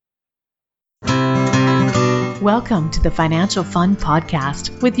Welcome to the Financial Fun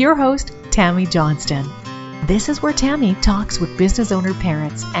Podcast with your host, Tammy Johnston. This is where Tammy talks with business owner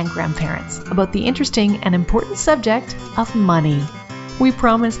parents and grandparents about the interesting and important subject of money. We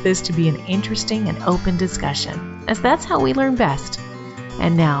promise this to be an interesting and open discussion, as that's how we learn best.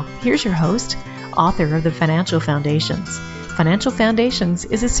 And now, here's your host, author of the Financial Foundations. Financial Foundations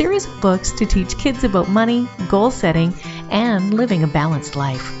is a series of books to teach kids about money, goal setting, and living a balanced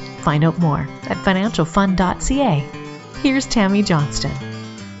life. Find out more at financialfun.ca. Here's Tammy Johnston.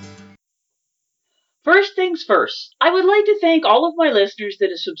 First things first, I would like to thank all of my listeners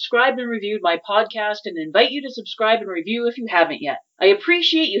that have subscribed and reviewed my podcast and invite you to subscribe and review if you haven't yet. I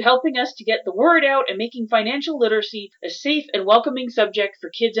appreciate you helping us to get the word out and making financial literacy a safe and welcoming subject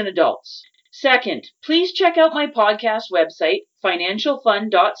for kids and adults. Second, please check out my podcast website,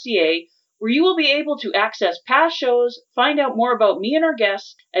 financialfun.ca, where you will be able to access past shows, find out more about me and our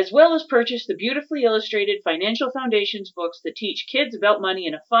guests, as well as purchase the beautifully illustrated Financial Foundations books that teach kids about money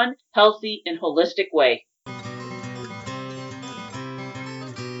in a fun, healthy, and holistic way.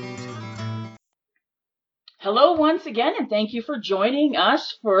 Hello once again, and thank you for joining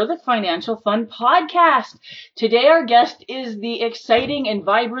us for the Financial Fun Podcast. Today our guest is the exciting and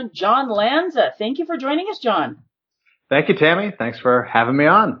vibrant John Lanza. Thank you for joining us, John. Thank you, Tammy. Thanks for having me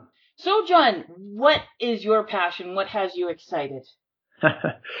on. So, John, what is your passion? What has you excited?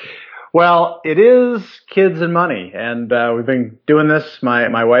 Well, it is kids and money, and we've been doing this.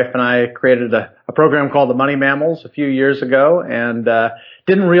 My wife and I created a program called the Money Mammals a few years ago, and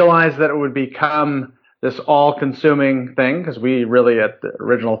didn't realize that it would become this all-consuming thing, because we really, the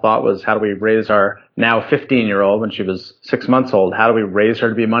original thought was, how do we raise our now 15-year-old when she was 6 months old? How do we raise her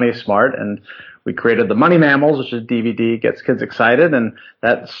to be money smart? And we created the Money Mammals, which is a DVD, gets kids excited, and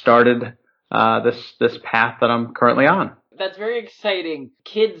that started this path that I'm currently on. That's very exciting.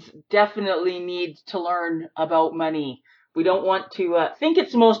 Kids definitely need to learn about money. We don't want to think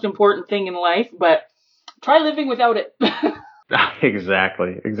it's the most important thing in life, but try living without it.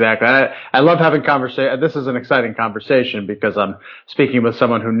 Exactly. I love having conversation. This is an exciting conversation because I'm speaking with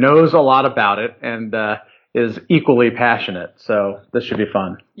someone who knows a lot about it and is equally passionate. So this should be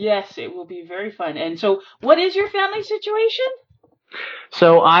fun. Yes, it will be very fun. And so what is your family situation?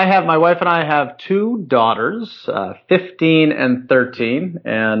 So my wife and I have two daughters, 15 and 13.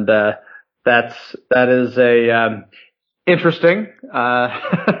 And that is interesting.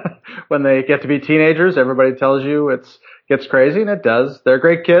 When they get to be teenagers, everybody tells you it gets crazy, and it does. They're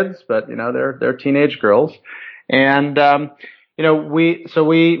great kids, but they're teenage girls. And we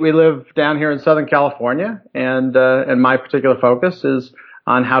live down here in Southern California, and my particular focus is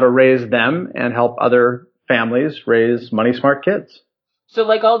on how to raise them and help other families raise money smart kids. So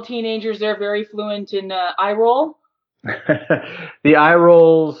like all teenagers, they're very fluent in eye roll? The eye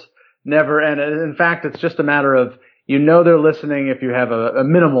rolls never end. In fact, it's just a matter of, they're listening if you have a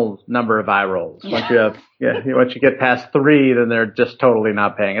minimal number of eye rolls. Once you get past 3, then they're just totally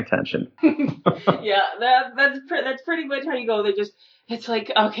not paying attention. Yeah, that's pretty much how you go. It's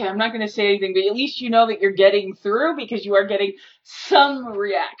like, okay, I'm not going to say anything, but at least you know that you're getting through because you are getting some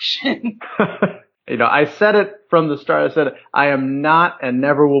reaction. I said it from the start. I said, I am not and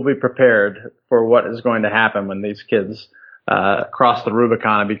never will be prepared for what is going to happen when these kids cross the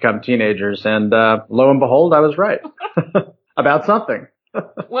Rubicon and become teenagers. And lo and behold, I was right about something.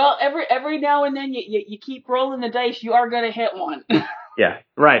 Well, every now and then you keep rolling the dice. You are going to hit one. Yeah,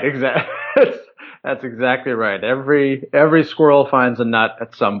 right. Exactly. That's exactly right. Every squirrel finds a nut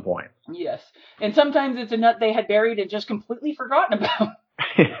at some point. Yes. And sometimes it's a nut they had buried and just completely forgotten about.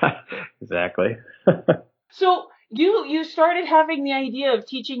 Yeah, exactly. So you started having the idea of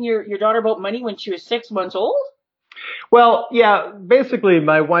teaching your daughter about money when she was 6 months old? Well, yeah, basically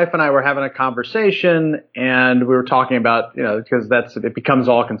my wife and I were having a conversation, and we were talking about, because it becomes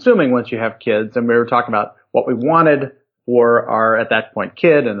all consuming once you have kids, and we were talking about what we wanted for our, at that point,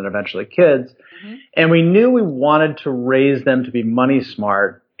 kid and then eventually kids. Mm-hmm. And we knew we wanted to raise them to be money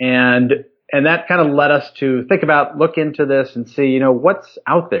smart, and that kind of led us to look into this and see, what's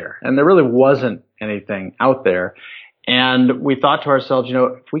out there. And there really wasn't anything out there. And we thought to ourselves,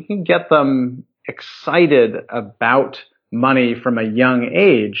 if we can get them excited about money from a young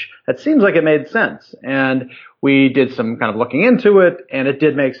age, that seems like it made sense. And we did some kind of looking into it, and it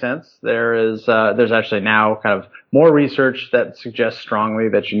did make sense. There's actually now kind of more research that suggests strongly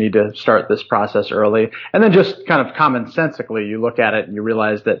that you need to start this process early. And then just kind of commonsensically, you look at it and you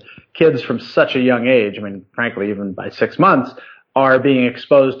realize that kids from such a young age, frankly, even by 6 months, are being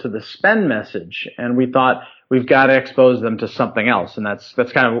exposed to the spend message. And we thought, we've got to expose them to something else. And that's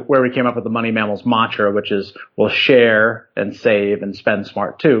kind of where we came up with the Money Mammals mantra, which is we'll share and save and spend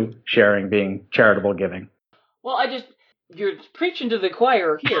smart too, sharing being charitable giving. Well, you're preaching to the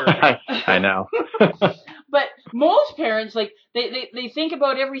choir here. I know. But most parents, like, they think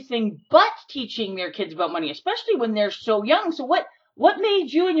about everything but teaching their kids about money, especially when they're so young. So what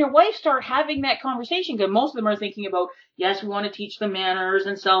made you and your wife start having that conversation? Because most of them are thinking about, yes, we want to teach them manners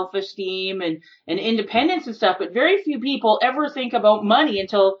and self-esteem and independence and stuff, but very few people ever think about money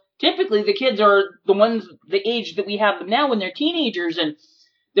until typically the kids are the age that we have them now when they're teenagers, and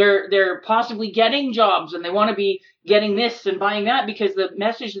they're possibly getting jobs and they want to be getting this and buying that, because the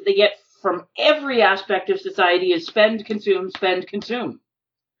message that they get from every aspect of society is spend, consume, spend, consume.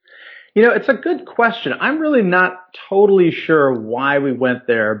 It's a good question. I'm really not totally sure why we went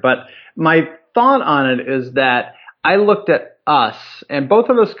there, but my thought on it is that I looked at us, and both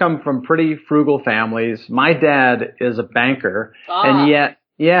of us come from pretty frugal families. My dad is a banker, and yet,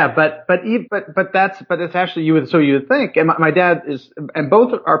 yeah, but it's actually you would think, and my dad is, and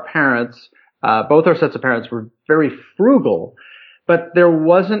both our parents, both our sets of parents were very frugal. But there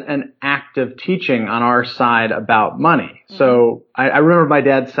wasn't an active teaching on our side about money. Mm-hmm. So I remember my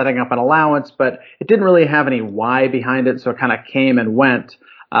dad setting up an allowance, but it didn't really have any why behind it. So it kind of came and went.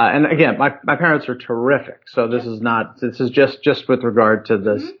 And again, my parents are terrific. So this is just with regard to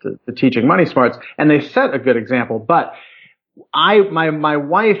this, the teaching money smarts. And they set a good example. But my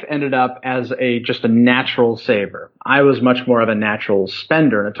wife ended up as just a natural saver. I was much more of a natural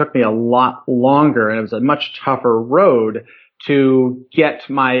spender, and it took me a lot longer, and it was a much tougher road to get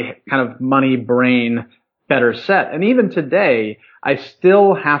my kind of money brain better set. And even today, I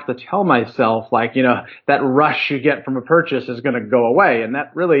still have to tell myself, like, that rush you get from a purchase is going to go away. And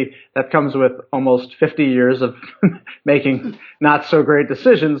that comes with almost 50 years of making not so great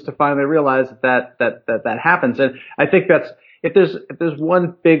decisions to finally realize that happens. And I think if there's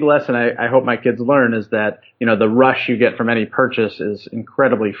one big lesson I hope my kids learn, is that, the rush you get from any purchase is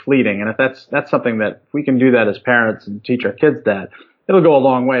incredibly fleeting. And if that's something that if we can do that as parents and teach our kids that, it'll go a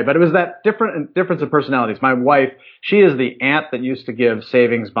long way. But it was that difference of personalities. My wife, she is the aunt that used to give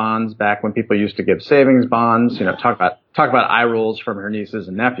savings bonds back when people used to give savings bonds. Talk about eye rolls from her nieces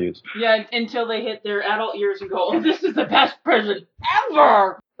and nephews. Yeah, until they hit their adult years and go, "Oh, this is the best present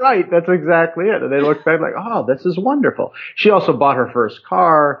ever." Right, that's exactly it. And they look back like, "Oh, this is wonderful." She also bought her first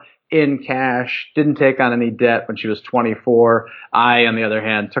car in cash, didn't take on any debt when she was 24. I, on the other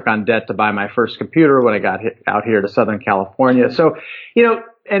hand, took on debt to buy my first computer when I got out here to Southern California. So,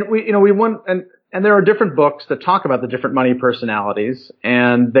 and we won, and there are different books that talk about the different money personalities,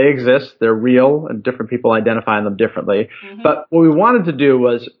 and they exist, they're real, and different people identify them differently. Mm-hmm. But what we wanted to do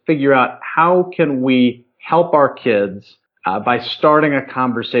was figure out how can we help our kids by starting a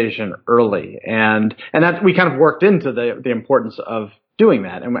conversation early, and that we kind of worked into the importance of doing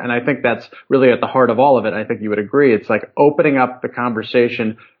that. And I think that's really at the heart of all of it. I think you would agree. It's like opening up the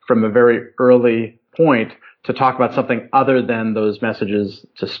conversation from a very early point to talk about something other than those messages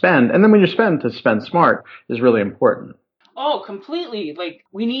to spend. And then when you to spend smart is really important. Oh, completely. Like,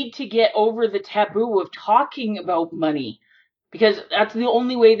 we need to get over the taboo of talking about money, because that's the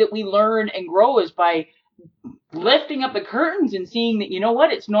only way that we learn and grow, is by lifting up the curtains and seeing that,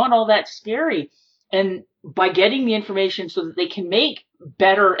 it's not all that scary. And by getting the information so that they can make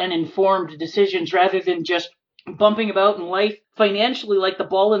better and informed decisions rather than just bumping about in life financially like the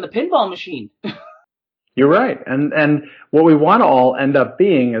ball in the pinball machine. You're right. And what we want to all end up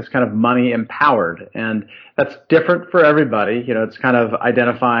being is kind of money empowered. And that's different for everybody. It's kind of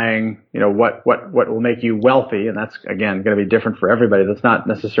identifying, what will make you wealthy. And that's, again, going to be different for everybody. That's not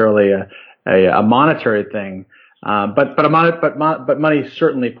necessarily a monetary thing. But money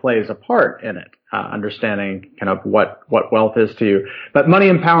certainly plays a part in it. Understanding kind of what wealth is to you. But money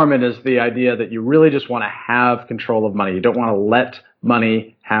empowerment is the idea that you really just want to have control of money. You don't want to let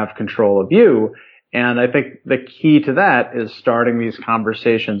money have control of you. And I think the key to that is starting these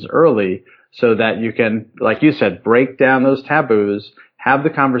conversations early so that you can, like you said, break down those taboos, have the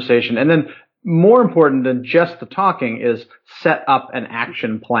conversation, and then more important than just the talking is set up an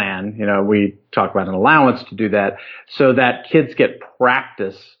action plan. We talk about an allowance to do that so that kids get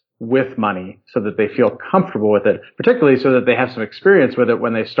practice with money so that they feel comfortable with it, particularly so that they have some experience with it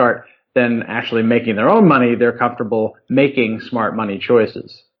when they start then actually making their own money. They're comfortable making smart money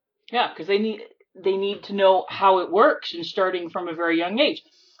choices. Yeah, because they need to know how it works, and starting from a very young age.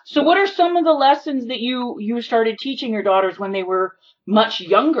 So what are some of the lessons that you started teaching your daughters when they were much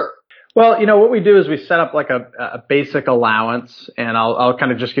younger? Well, what we do is we set up like a basic allowance, and I'll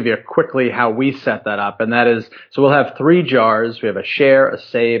kind of just give you quickly how we set that up. And that is, so we'll have 3 jars. We have a share, a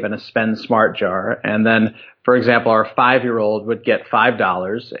save, and a spend smart jar. And then, for example, our 5-year-old would get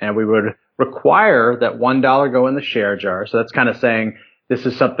 $5, and we would require that $1 go in the share jar. So that's kind of saying, this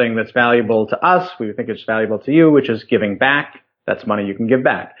is something that's valuable to us. We think it's valuable to you, which is giving back. That's money you can give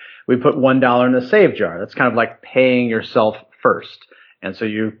back. We put $1 in the save jar. That's kind of like paying yourself first. And so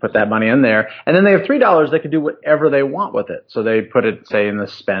you put that money in there. And then they have $3. They can do whatever they want with it. So they put it, say, in the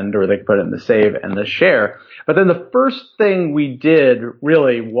spend, or they put it in the save and the share. But then the first thing we did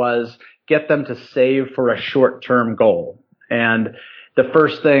really was get them to save for a short-term goal. And the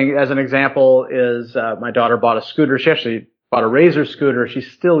first thing, as an example, is my daughter bought a scooter. She actually bought a Razor scooter. She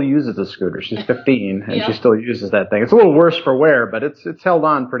still uses a scooter. She's 15 and she still uses that thing. It's a little worse for wear, but it's held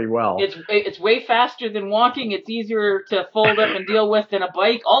on pretty well. It's way faster than walking. It's easier to fold up and deal with than a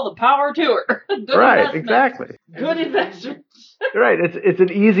bike. All the power to her. Right, exactly. Good investments. Right. It's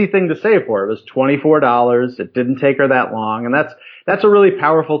an easy thing to save for. It was $24. It didn't take her that long. And that's a really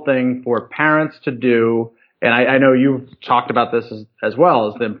powerful thing for parents to do. And I know you've talked about this as well,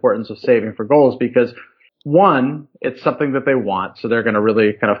 as the importance of saving for goals, because one, it's something that they want, so they're going to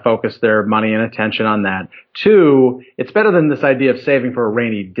really kind of focus their money and attention on that. Two, it's better than this idea of saving for a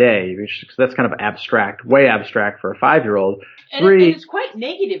rainy day, because that's kind of abstract, way abstract for a 5-year-old. And it's quite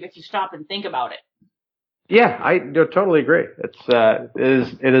negative if you stop and think about it. Yeah, I totally agree.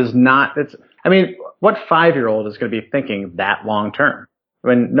 It is not, I mean, what 5-year-old is going to be thinking that long term? I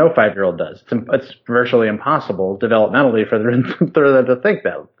mean, no 5-year-old does. It's virtually impossible developmentally for them to think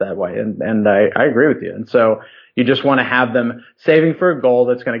that way. And I agree with you. And so you just want to have them saving for a goal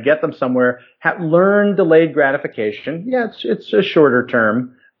that's going to get them somewhere. Learn delayed gratification. Yeah, it's a shorter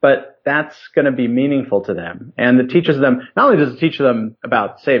term, but that's going to be meaningful to them. And it teaches them, not only does it teach them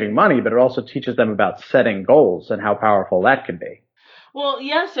about saving money, but it also teaches them about setting goals and how powerful that can be. Well,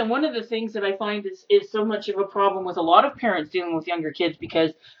 yes, and one of the things that I find is so much of a problem with a lot of parents dealing with younger kids,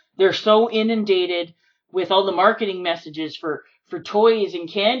 because they're so inundated with all the marketing messages for toys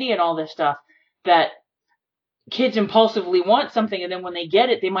and candy and all this stuff, that kids impulsively want something, and then when they get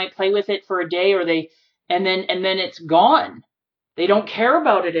it, they might play with it for a day, and then it's gone. They don't care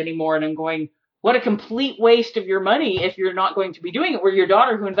about it anymore, and I'm going, what a complete waste of your money if you're not going to be doing it, where your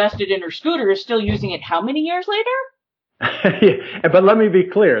daughter who invested in her scooter is still using it how many years later? Yeah, but let me be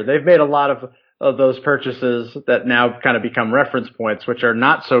clear. They've made a lot of those purchases that now kind of become reference points, which are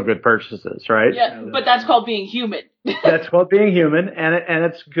not so good purchases, right? Yeah, but that's called being human. That's called being human, and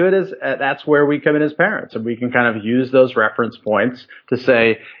it's good as that's where we come in as parents, and we can kind of use those reference points to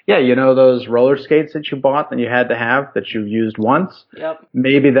say, yeah, you know, those roller skates that you bought and you had to have that you used once. Yep.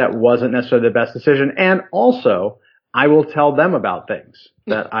 Maybe that wasn't necessarily the best decision, and also I will tell them about things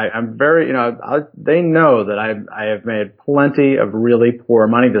that I'm very, they know that I have made plenty of really poor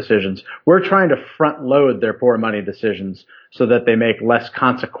money decisions. We're trying to front load their poor money decisions so that they make less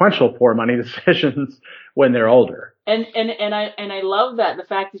consequential poor money decisions when they're older. And I love that, the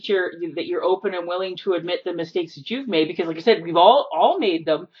fact that you're open and willing to admit the mistakes that you've made, because like I said, we've all made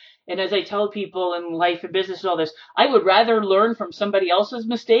them. And as I tell people in life and business and all this, I would rather learn from somebody else's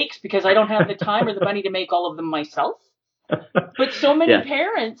mistakes, because I don't have the time or the money to make all of them myself. But so many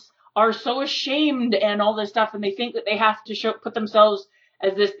parents are so ashamed and all this stuff, and they think that they have to put themselves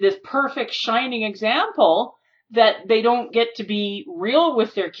as this perfect shining example, that they don't get to be real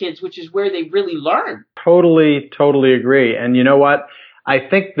with their kids, which is where they really learn. Totally agree. And you know what? I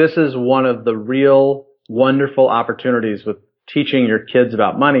think this is one of the real wonderful opportunities with teaching your kids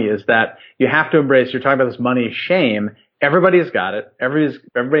about money, is that you have to embrace, you're talking about this money shame. Everybody's got it.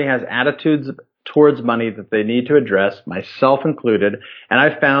 Everybody has attitudes towards money that they need to address, myself included. And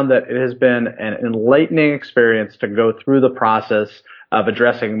I've found that it has been an enlightening experience to go through the process of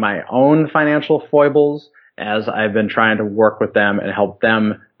addressing my own financial foibles as I've been trying to work with them and help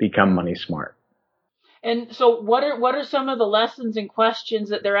them become money smart. And so what are some of the lessons and questions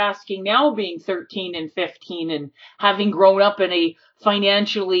that they're asking now, being 13 and 15 and having grown up in a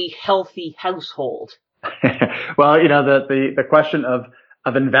financially healthy household? Well, the question of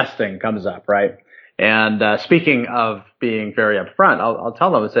investing comes up, right? And speaking of being very upfront, I'll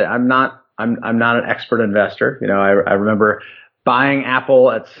tell them and say I'm not an expert investor. I remember buying Apple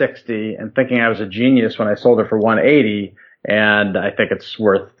at 60 and thinking I was a genius when I sold it for 180, and I think it's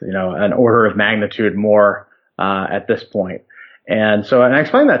worth an order of magnitude more at this point. And I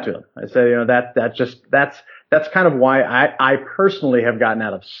explained that to them. I said, that's kind of why I personally have gotten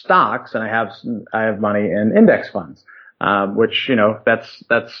out of stocks, and I have money in index funds. Which, that's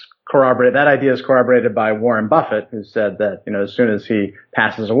corroborated. That idea is corroborated by Warren Buffett, who said that, as soon as he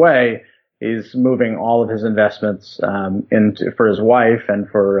passes away, he's moving all of his investments, for his wife and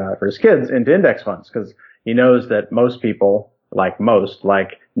for his kids into index funds, because he knows that most people, like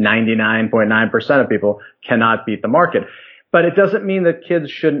 99.9% of people, cannot beat the market. But it doesn't mean that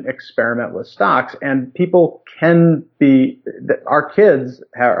kids shouldn't experiment with stocks, and our kids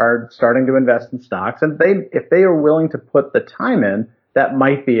are starting to invest in stocks, and if they are willing to put the time in, that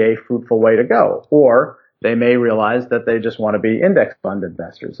might be a fruitful way to go. Or they may realize that they just want to be index fund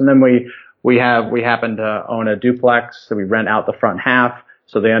investors. And then we happen to own a duplex, so we rent out the front half,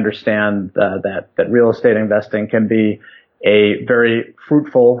 so they understand that real estate investing can be a very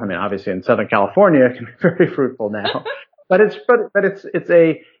fruitful, I mean, obviously in Southern California, it can be very fruitful now. But it's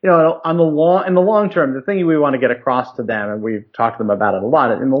a, in the long term, the thing we want to get across to them, and we've talked to them about it a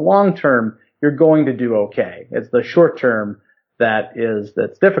lot, in the long term, you're going to do okay. It's the short term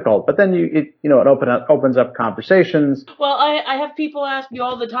that's difficult. But then it opens up conversations. Well, I have people ask me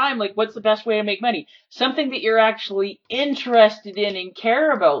all the time, like, what's the best way to make money? Something that you're actually interested in and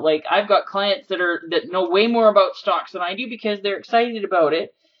care about. Like, I've got clients that know way more about stocks than I do because they're excited about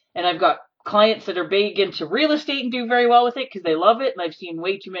it. And I've got clients that are big into real estate and do very well with it because they love it. And I've seen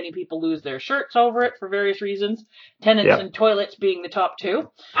way too many people lose their shirts over it for various reasons. Tenants and toilets being the top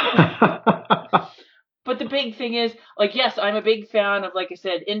two. But the big thing is, like, yes, I'm a big fan of, like I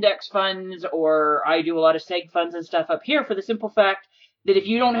said, index funds, or I do a lot of seg funds and stuff up here for the simple fact that if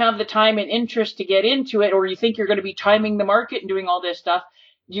you don't have the time and interest to get into it, or you think you're going to be timing the market and doing all this stuff,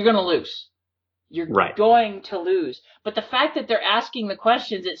 you're going to lose. You're going to lose. But the fact that they're asking the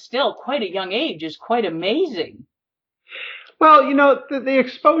questions at still quite a young age is quite amazing. Well, the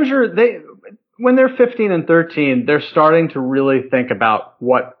exposure, when they're 15 and 13, they're starting to really think about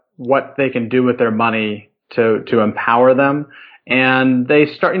what they can do with their money to empower them. And they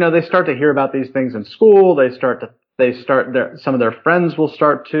start to hear about these things in school. Some of their friends will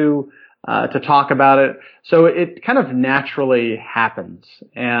start to talk about it. So it kind of naturally happens.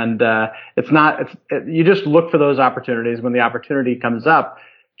 And, you just look for those opportunities when the opportunity comes up.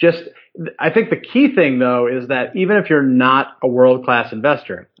 I think the key thing though is that even if you're not a world-class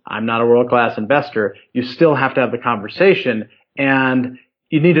investor, I'm not a world-class investor, you still have to have the conversation, and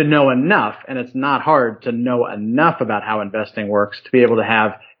you need to know enough, and it's not hard to know enough about how investing works to be able to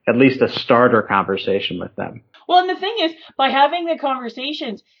have at least a starter conversation with them. Well, and the thing is, by having the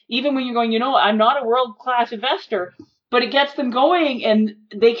conversations, even when you're going, I'm not a world-class investor, but it gets them going, and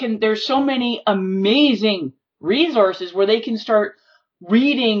there's so many amazing resources where they can start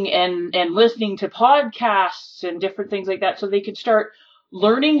reading and listening to podcasts and different things like that, so they can start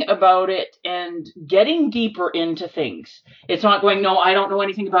learning about it and getting deeper into things. It's not going, no, I don't know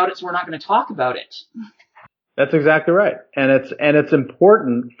anything about it, so we're not going to talk about it. That's exactly right. And it's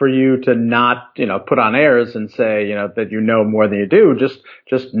important for you to not, put on airs and say, that you know more than you do.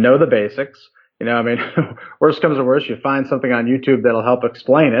 Just know the basics. Worst comes to worst, you find something on YouTube that'll help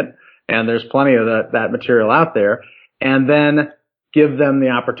explain it. And there's plenty of that material out there. And then give them the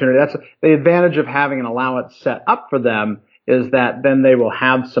opportunity. That's the advantage of having an allowance set up for them, is that then they will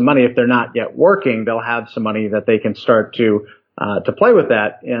have some money. If they're not yet working, they'll have some money that they can start to play with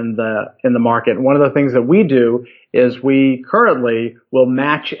that in the market. And one of the things that we do is we currently will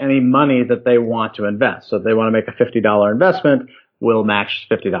match any money that they want to invest. So if they want to make a $50 investment, we'll match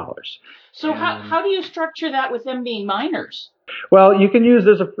 $50. So how do you structure that with them being minors? Well, you can use,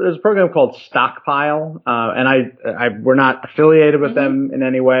 there's a program called Stockpile, and we're not affiliated with them in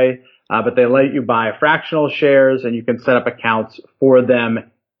any way. But they let you buy fractional shares, and you can set up accounts for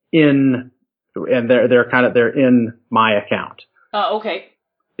them and they're in my account. Okay.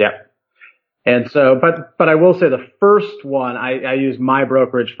 Yeah. And so, but I will say the first one, I used my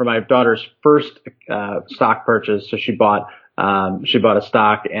brokerage for my daughter's first, stock purchase. So she bought a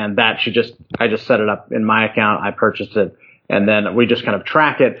stock, and I just set it up in my account. I purchased it. And then we just kind of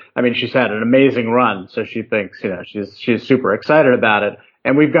track it. I mean, she's had an amazing run. So she thinks, she's super excited about it.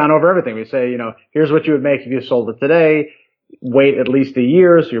 And we've gone over everything. We say, here's what you would make if you sold it today. Wait at least a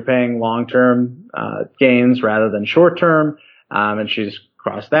year, so you're paying long-term gains rather than short-term. And she's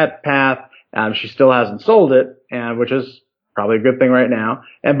crossed that path. She still hasn't sold it, which is probably a good thing right now.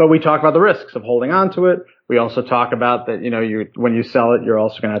 But we talk about the risks of holding on to it. We also talk about that, when you sell it, you're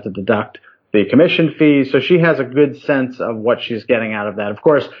also going to have to deduct the commission fees. So she has a good sense of what she's getting out of that. Of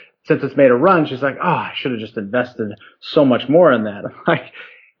course, since it's made a run, she's like, I should have just invested so much more in that. I'm like,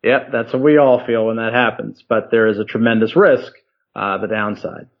 yep, that's what we all feel when that happens. But there is a tremendous risk, the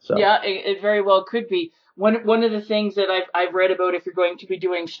downside. So yeah, it very well could be. One of the things that I've read about if you're going to be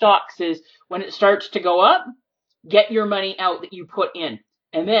doing stocks is when it starts to go up, get your money out that you put in.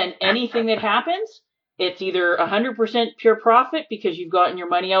 And then anything that happens, it's either 100% pure profit because you've gotten your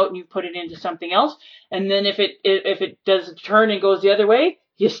money out and you've put it into something else. And then if it does a turn and goes the other way,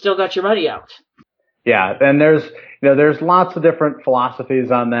 you still got your money out. Yeah, and there's lots of different philosophies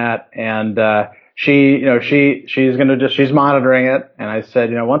on that, and she's monitoring it. And I said,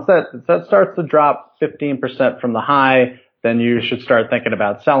 once that starts to drop 15% from the high, then you should start thinking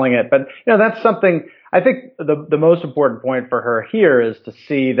about selling it. But, that's something I think the most important point for her here is to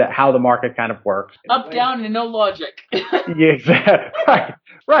see that how the market kind of works. Up, down, and no logic. Yeah, exactly.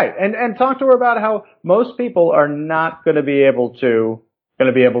 Right. And talk to her about how most people are not going to be able to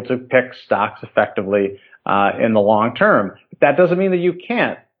pick stocks effectively, in the long term. That doesn't mean that you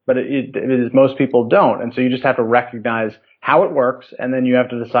can't, but it is most people don't. And so you just have to recognize how it works, and then you have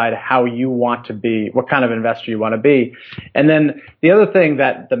to decide how you want to be, what kind of investor you want to be. And then the other thing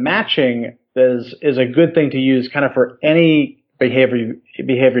that the matching is a good thing to use kind of for any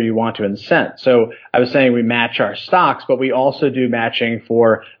behavior you want to incent. So I was saying we match our stocks, but we also do matching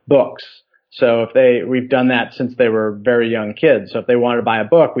for books. So we've done that since they were very young kids. So if they wanted to buy a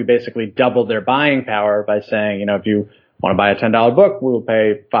book, we basically doubled their buying power by saying, if you want to buy a $10 book, we'll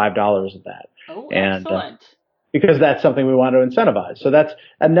pay $5 of that. Oh, excellent. Because that's something we want to incentivize. So that's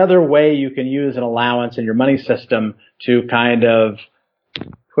another way you can use an allowance in your money system to kind of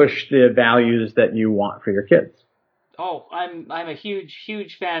push the values that you want for your kids. Oh, I'm a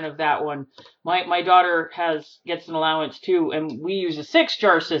huge fan of that one. My daughter gets an allowance too, and we use a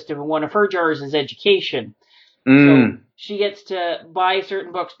 6-jar system, and one of her jars is education. So she gets to buy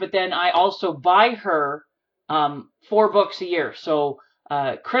certain books, but then I also buy her 4 books a year. So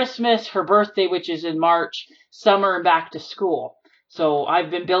Christmas, her birthday, which is in March, summer, and back to school. So I've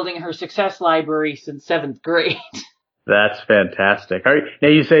been building her success library since 7th grade. That's fantastic. Now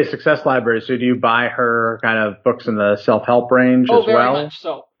you say success library, so do you buy her kind of books in the self-help range as well? Oh, very much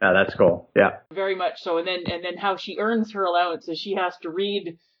so. Yeah, that's cool. Yeah. Very much so. And then how she earns her allowance is she has to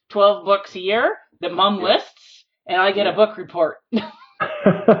read 12 books a year that Mom lists, and I get a book report. That's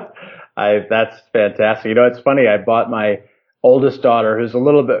fantastic. It's funny. I bought my oldest daughter, who's a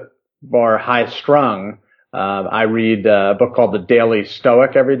little bit more high-strung. I read a book called The Daily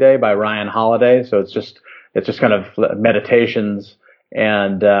Stoic every day by Ryan Holiday. So it's just kind of meditations,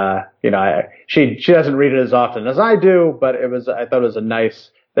 and she doesn't read it as often as I do, but I thought it was a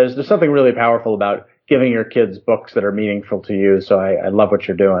nice. There's something really powerful about giving your kids books that are meaningful to you. So I love what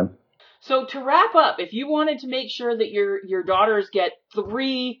you're doing. So to wrap up, if you wanted to make sure that your daughters get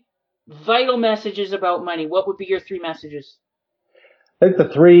 3 vital messages about money, what would be your 3 messages? I think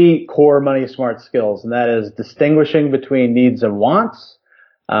the 3 core money smart skills, and that is distinguishing between needs and wants,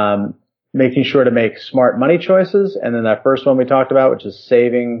 making sure to make smart money choices, and then that first one we talked about, which is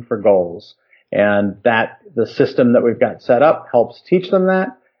saving for goals. And the system that we've got set up helps teach them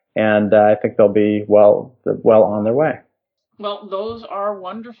that, and I think they'll be well on their way. Well, those are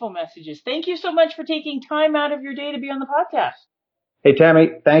wonderful messages. Thank you so much for taking time out of your day to be on the podcast. Hey, Tammy,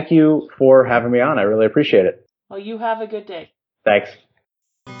 thank you for having me on. I really appreciate it. Well, you have a good day. Thanks.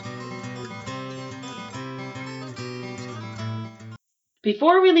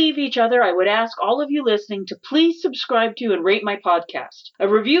 Before we leave each other, I would ask all of you listening to please subscribe to and rate my podcast. A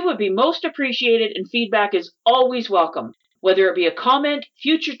review would be most appreciated, and feedback is always welcome. Whether it be a comment,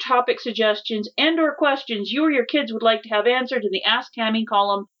 future topic suggestions, and/or questions you or your kids would like to have answered in the Ask Tammy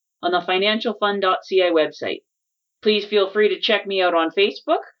column on the financialfund.ca website. Please feel free to check me out on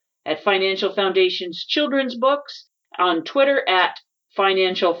Facebook at Financial Foundation's Children's Books, on Twitter at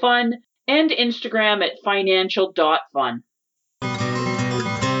Financial Fun, and Instagram at financial.fun.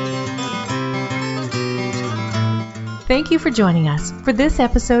 Thank you for joining us for this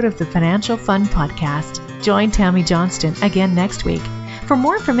episode of the Financial Fun Podcast. Join Tammy Johnston again next week. For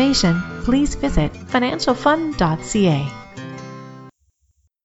more information, please visit financialfun.ca.